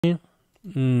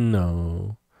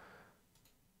No.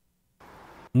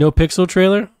 No Pixel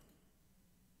trailer?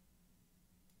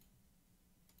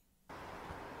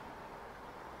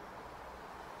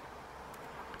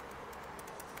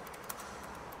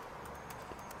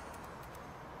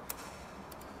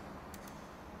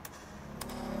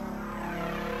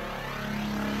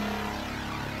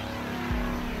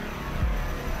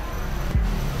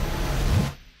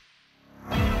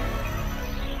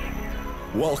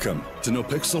 Welcome to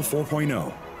NoPixel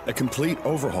 4.0, a complete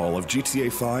overhaul of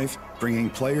GTA 5, bringing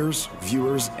players,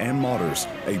 viewers, and modders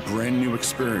a brand new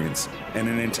experience and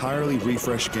an entirely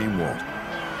refreshed game world.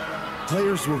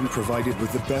 Players will be provided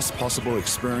with the best possible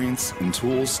experience and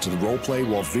tools to roleplay,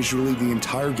 while visually the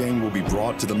entire game will be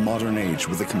brought to the modern age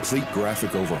with a complete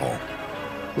graphic overhaul.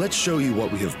 Let's show you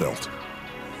what we have built.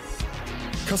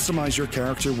 Customize your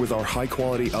character with our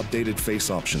high-quality updated face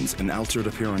options and altered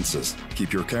appearances.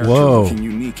 Keep your character looking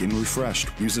unique and refreshed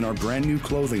using our brand new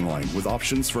clothing line with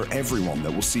options for everyone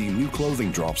that will see new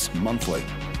clothing drops monthly.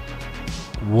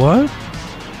 What?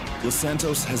 Los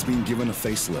Santos has been given a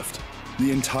facelift.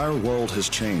 The entire world has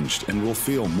changed and will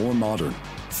feel more modern.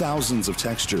 Thousands of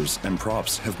textures and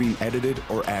props have been edited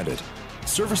or added.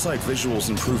 Server-side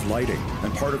visuals improve lighting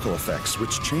and particle effects,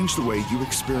 which change the way you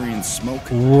experience smoke,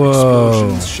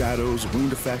 explosions, shadows,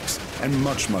 wound effects, and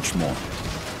much, much more.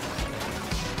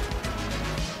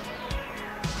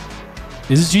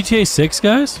 Is this GTA 6,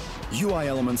 guys? UI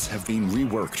elements have been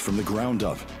reworked from the ground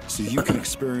up, so you can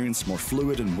experience more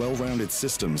fluid and well-rounded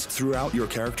systems throughout your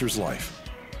character's life.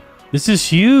 This is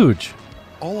huge.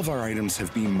 All of our items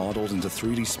have been modeled into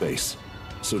 3D space.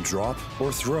 So drop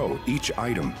or throw each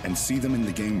item and see them in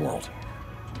the game world.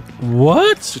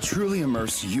 What? To truly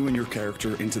immerse you and your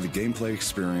character into the gameplay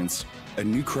experience, a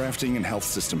new crafting and health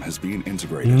system has been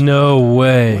integrated. No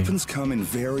way. Weapons come in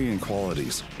varying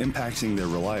qualities, impacting their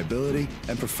reliability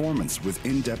and performance with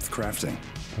in-depth crafting.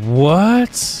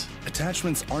 What?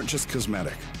 Attachments aren't just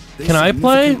cosmetic. They Can I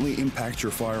play? significantly impact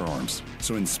your firearms,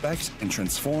 so inspect and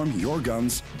transform your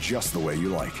guns just the way you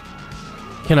like.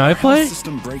 Can I play? The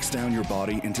system breaks down your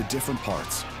body into different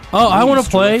parts. Oh, I want to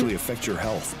play. Affect your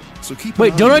health. So keep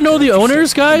Wait, don't I know the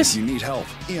owners, guys? If you need help,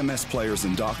 EMS players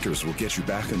and doctors will get you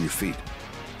back on your feet.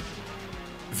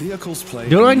 Vehicles play.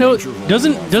 Don't I know?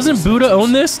 Doesn't Buddha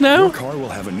own this now? Your car will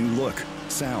have a new look,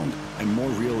 sound, and more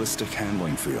realistic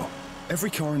handling feel. Every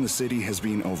car in the city has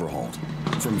been overhauled,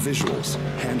 from visuals,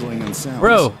 handling, and sounds.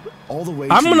 Bro, all the way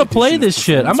I'm gonna play this to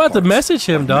shit. I'm about to parts, message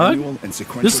him, dog.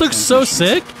 This looks so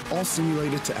sick. All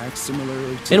simulated to act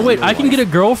similarly to And wait, real I can life. get a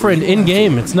girlfriend in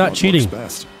game. It's not cheating.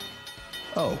 Best.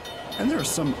 Oh, and there are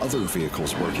some other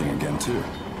vehicles working again too.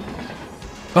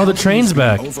 Oh, the train's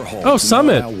back. Oh,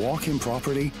 Summit. Walk-in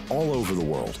property all over the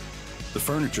world. The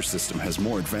furniture system has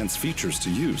more advanced features to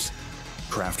use.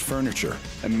 Craft furniture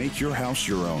and make your house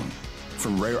your own.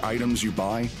 From rare items you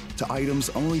buy to items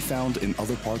only found in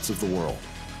other parts of the world.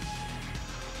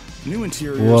 New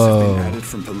interiors have been added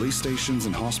from police stations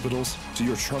and hospitals to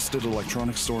your trusted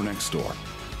electronics store next door.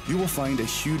 You will find a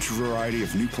huge variety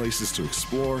of new places to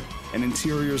explore and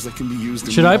interiors that can be used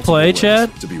in Should I play, ways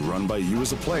Chad? to be run by you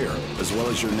as a player, as well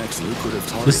as your next lucrative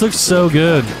target. This looks so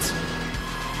good.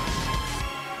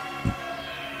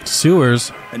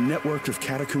 Sewers. A network of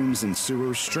catacombs and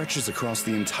sewers stretches across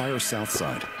the entire south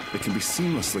side that can be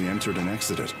seamlessly entered and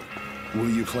exited. Will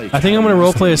you play? I think I'm gonna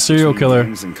roleplay a serial killer.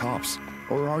 And cops,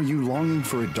 or are you longing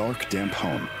for a dark, damp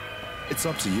home? It's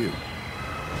up to you.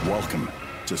 Welcome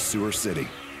to Sewer City.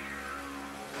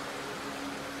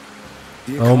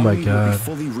 The Oh my economy will God. be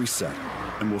fully reset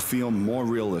and will feel more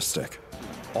realistic.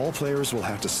 All players will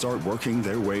have to start working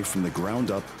their way from the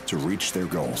ground up to reach their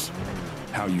goals.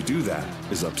 How you do that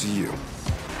is up to you.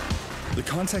 The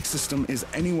contact system is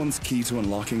anyone's key to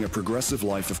unlocking a progressive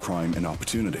life of crime and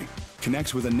opportunity.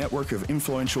 Connect with a network of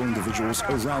influential individuals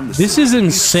around the city. This is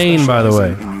insane, by the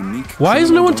way. Why is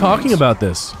no one talking about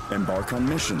this? Embark on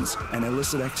missions and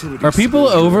illicit activities. Are people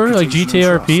to build your over like reputation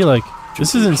GTA and RP? trust. Like,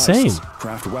 this is Complete insane. heists,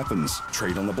 craft weapons,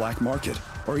 trade on the black market,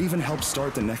 or even help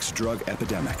start the next drug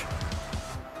epidemic.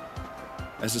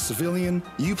 As a civilian,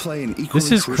 you play an equally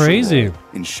This is crucial crazy. role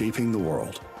in shaping the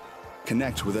world.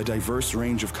 Connect with a diverse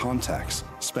range of contacts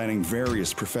spanning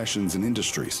various professions and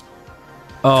industries.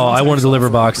 Oh, I want to deliver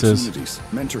Offer boxes. opportunities,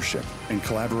 mentorship, and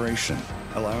collaboration,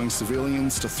 allowing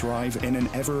civilians to thrive in an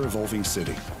ever-evolving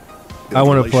city. I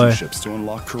want to play. Relationships to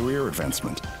unlock career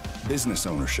advancement, business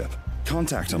ownership,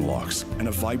 contact unlocks, and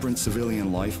a vibrant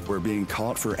civilian life where being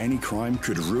caught for any crime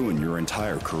could ruin your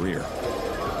entire career.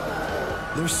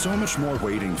 There's so much more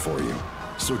waiting for you,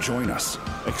 so join us,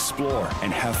 explore,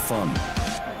 and have fun.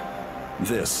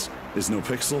 This is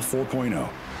NoPixel 4.0.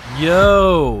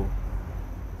 Yo.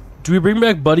 Do we bring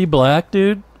back Buddy Black,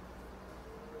 dude?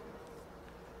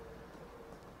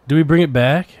 Do we bring it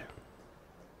back?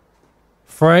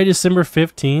 Friday, December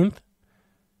 15th?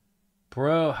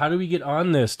 Bro, how do we get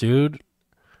on this, dude?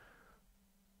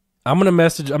 I'm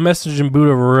messaging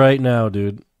Buddha right now,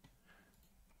 dude.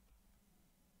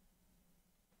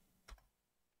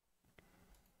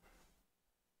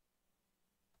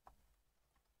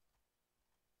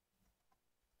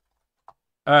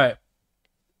 Alright.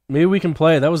 Maybe we can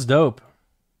play. That was dope.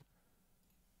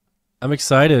 I'm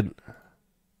excited.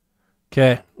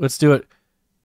 Okay, let's do it.